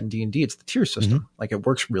for that in D&D. It's the tier system. Mm-hmm. Like, it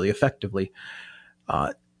works really effectively.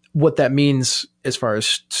 What that means as far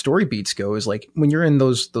as story beats go is, like, when you're in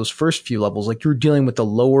those first few levels, like, you're dealing with the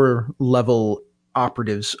lower level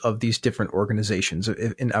operatives of these different organizations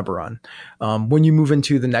in Eberron. When you move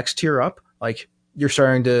into the next tier up, like, you're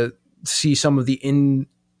starting to see some of the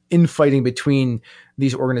infighting between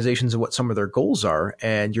these organizations and what some of their goals are,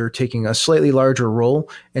 and you're taking a slightly larger role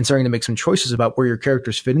and starting to make some choices about where your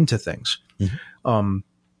characters fit into things. Mm-hmm.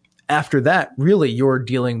 After that, really, you're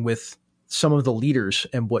dealing with some of the leaders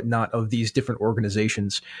and whatnot of these different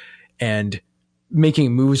organizations and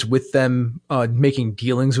making moves with them, making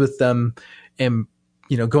dealings with them, and,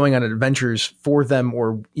 going on adventures for them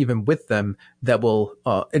or even with them that will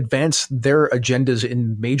advance their agendas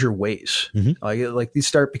in major ways. Like these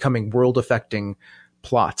start becoming world affecting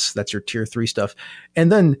plots. That's your tier 3 stuff.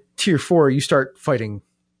 And then tier 4, you start fighting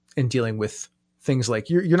and dealing with things like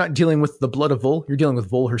you're not dealing with the blood of Vol, you're dealing with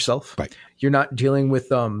Vol herself. Right. You're not dealing with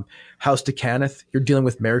House Decaneth, you're dealing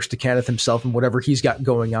with Marix Decaneth himself and whatever he's got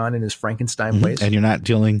going on in his Frankenstein ways. And you're not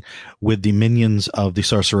dealing with the minions of the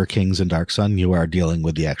Sorcerer Kings in Dark Sun. You are dealing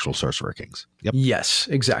with the actual Sorcerer Kings. Yep. Yes,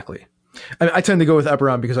 exactly. I tend to go with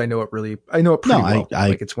Eberron because I know it pretty well.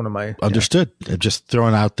 Like it's one of my understood. Just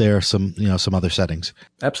throwing out there some other settings.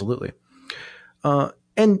 Absolutely.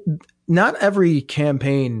 And not every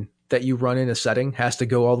campaign that you run in a setting has to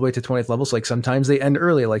go all the way to 20th levels. Like sometimes they end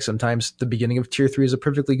early. Like sometimes the beginning of tier 3 is a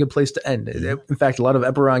perfectly good place to end. In fact, a lot of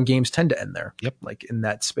Eberron games tend to end there. Yep. Like in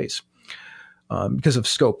that space, because of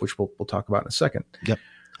scope, which we'll talk about in a second. Yep.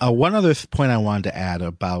 One other point I wanted to add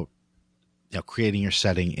about creating your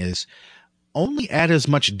setting is only add as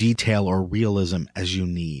much detail or realism as you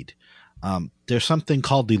need. There's something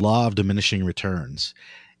called the law of diminishing returns,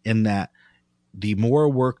 in that the more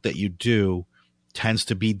work that you do tends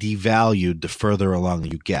to be devalued the further along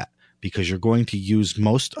you get, because you're going to use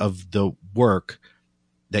most of the work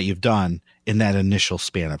that you've done in that initial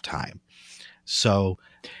span of time. So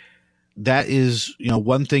that is,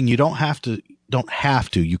 one thing you don't have to,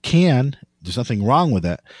 you can, there's nothing wrong with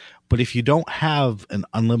it. But if you don't have an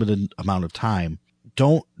unlimited amount of time,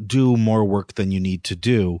 don't do more work than you need to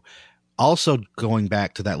do. Also going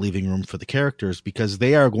back to that leaving room for the characters, because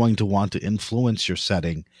they are going to want to influence your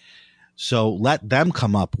setting. So let them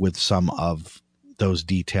come up with some of those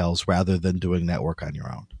details rather than doing that work on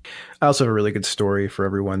your own. I also have a really good story for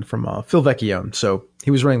everyone from Phil Vecchione. So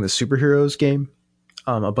he was running the Superheroes game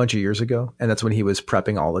a bunch of years ago, and that's when he was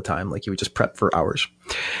prepping all the time. Like he would just prep for hours.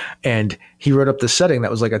 And he wrote up this setting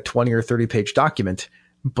that was like a 20 or 30 page document.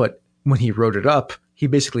 But when he wrote it up, he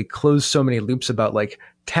basically closed so many loops about like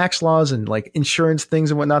tax laws and like insurance things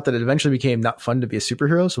and whatnot that it eventually became not fun to be a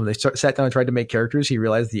superhero. So when they sat down and tried to make characters, he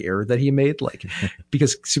realized the error that he made, like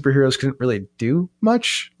because superheroes couldn't really do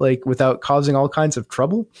much like without causing all kinds of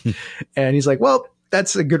trouble. And he's like, well,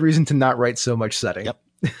 that's a good reason to not write so much setting. Yep.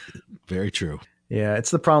 Very true. Yeah.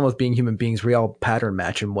 It's the problem with being human beings. We all pattern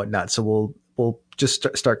match and whatnot. So we'll just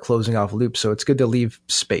start closing off loops. So it's good to leave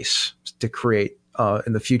space to create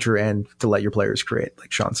in the future and to let your players create,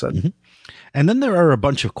 like Sean said. Mm-hmm. And then there are a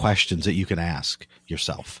bunch of questions that you can ask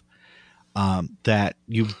yourself that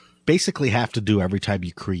you basically have to do every time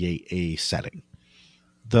you create a setting.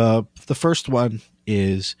 The first one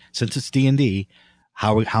is, since it's D&D,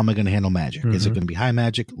 how am I going to handle magic? Is it going to be high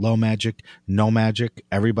magic, low magic, no magic?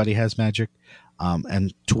 Everybody has magic.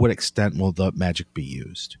 And to what extent will the magic be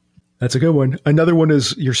used? That's a good one. Another one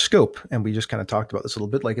is your scope. And we just kind of talked about this a little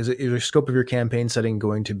bit. Like, is your scope of your campaign setting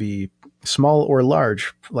going to be small or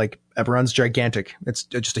large? Like Eberron's gigantic. It's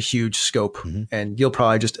just a huge scope. And you'll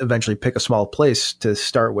probably just eventually pick a small place to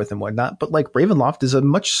start with and whatnot. But like Ravenloft is a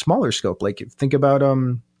much smaller scope. Like think about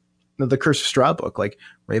the Curse of Strahd book. Like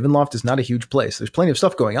Ravenloft is not a huge place. There's plenty of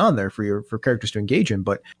stuff going on there for characters to engage in,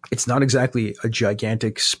 but it's not exactly a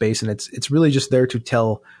gigantic space. And it's really just there to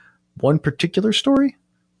tell one particular story.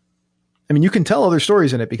 I mean, you can tell other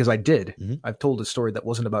stories in it because I did. I've told a story that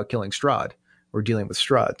wasn't about killing Strahd or dealing with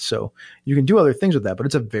Strahd. So you can do other things with that, but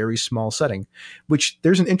it's a very small setting, which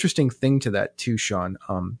there's an interesting thing to that too, Sean.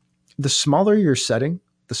 The smaller your setting,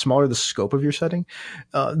 the smaller the scope of your setting,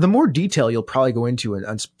 the more detail you'll probably go into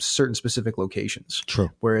on certain specific locations.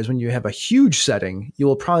 True. Whereas when you have a huge setting, you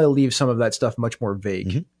will probably leave some of that stuff much more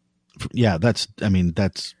vague. Yeah, that's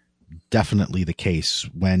definitely the case.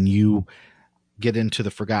 When you get into the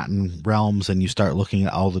Forgotten Realms and you start looking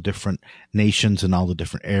at all the different nations and all the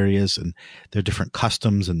different areas and their different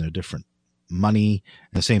customs and their different money,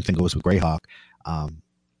 and the same thing goes with Greyhawk,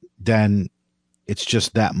 then it's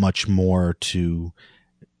just that much more to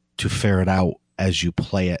ferret out as you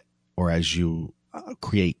play it or as you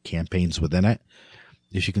create campaigns within it.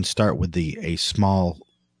 If you can start with a small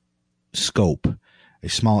scope, a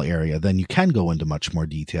small area, then you can go into much more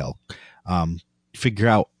detail. Figure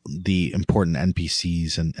out the important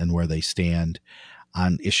NPCs and where they stand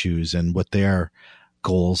on issues and what their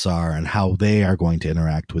goals are and how they are going to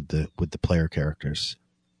interact with the player characters.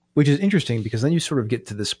 Which is interesting because then you sort of get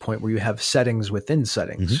to this point where you have settings within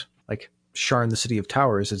settings. Like Sharn, the City of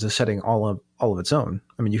Towers, is a setting all of its own.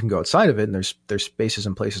 I mean, you can go outside of it and there's spaces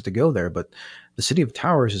and places to go there, but the City of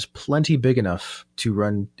Towers is plenty big enough to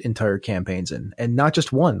run entire campaigns in, and not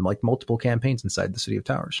just one, like multiple campaigns inside the City of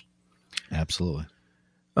Towers. Absolutely.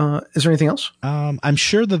 Is there anything else? I'm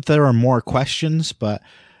sure that there are more questions, but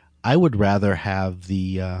I would rather have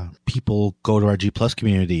the people go to our G Plus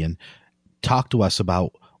community and talk to us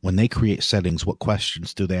about when they create settings, what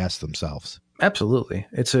questions do they ask themselves? Absolutely.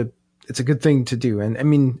 It's a good thing to do. And I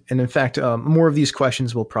mean, and in fact, more of these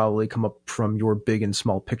questions will probably come up from your big and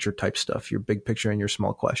small picture type stuff, your big picture and your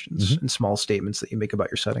small questions and small statements that you make about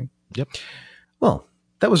your setting. Yep. Well,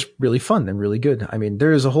 that was really fun and really good. I mean,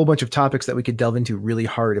 there's a whole bunch of topics that we could delve into really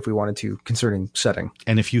hard if we wanted to concerning setting.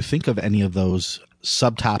 And if you think of any of those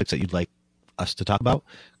subtopics that you'd like us to talk about,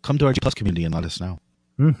 come to our G Plus community and let us know.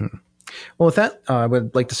 Mm-hmm. Well, with that, I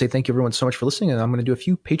would like to say thank you everyone so much for listening, and I'm going to do a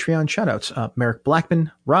few Patreon shout-outs. Merrick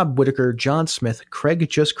Blackman, Rob Whitaker, John Smith, Craig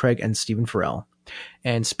Just Craig, and Stephen Farrell.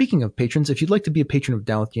 And speaking of patrons, if you'd like to be a patron of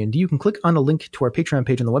Down with D&D, you can click on a link to our Patreon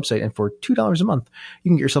page on the website, and for $2 a month, you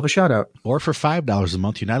can get yourself a shout-out. Or for $5 a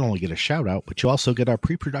month, you not only get a shout-out, but you also get our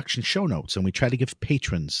pre-production show notes, and we try to give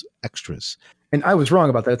patrons extras. And I was wrong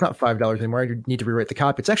about that. It's not $5 anymore. I need to rewrite the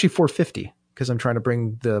copy. It's actually $4.50, because I'm trying to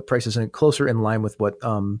bring the prices in closer in line with what...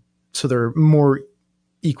 so they're more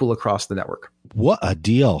equal across the network. What a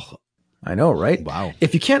deal. I know, right? Wow.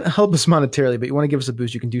 If you can't help us monetarily, but you want to give us a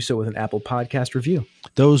boost, you can do so with an Apple Podcast review.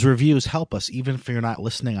 Those reviews help us, even if you're not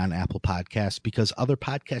listening on Apple Podcasts, because other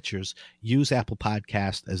podcatchers use Apple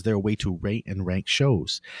Podcasts as their way to rate and rank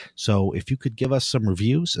shows. So if you could give us some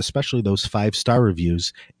reviews, especially those 5-star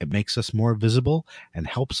reviews, it makes us more visible and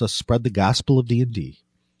helps us spread the gospel of D&D.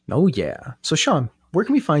 Oh, yeah. So, Sean, where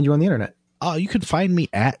can we find you on the internet? You can find me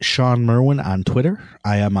at Sean Merwin on Twitter.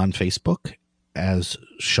 I am on Facebook as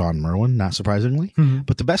Sean Merwin, not surprisingly.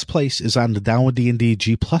 But the best place is on the Down with D&D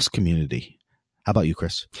G Plus community. How about you,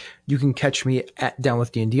 Chris? You can catch me at Down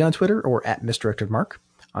with D&D on Twitter or at Misdirected Mark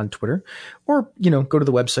on Twitter. Or, go to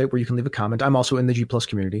the website where you can leave a comment. I'm also in the G Plus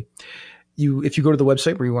community. If you go to the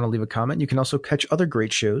website where you want to leave a comment, you can also catch other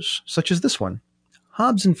great shows, such as this one,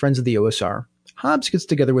 Hobbs and Friends of the OSR. Hobbs gets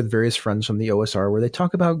together with various friends from the OSR where they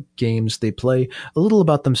talk about games they play, a little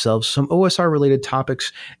about themselves, some OSR-related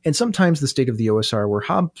topics, and sometimes the state of the OSR, where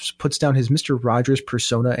Hobbs puts down his Mr. Rogers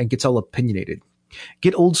persona and gets all opinionated.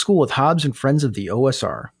 Get old school with Hobbs and Friends of the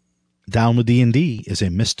OSR. Down with D&D is a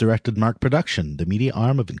Misdirected Mark production, the media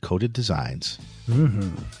arm of Encoded Designs.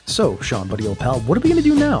 So, Sean, buddy old pal, what are we going to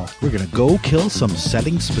do now? We're going to go kill some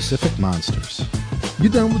setting-specific monsters.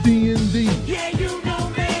 Get down with D&D. Yeah, you know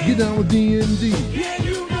me. Get down with D&D. Yeah,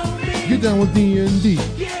 you know me. Get down with D&D.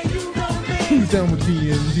 Yeah, you know me. Who's down with D&D?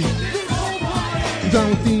 This whole party. Down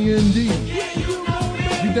with D&D. Yeah, you know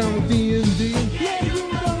me. You down with D&D? Yeah, you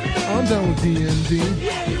know me. I'm down with D&D.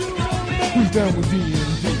 Yeah, you know me. Who's down with D&D?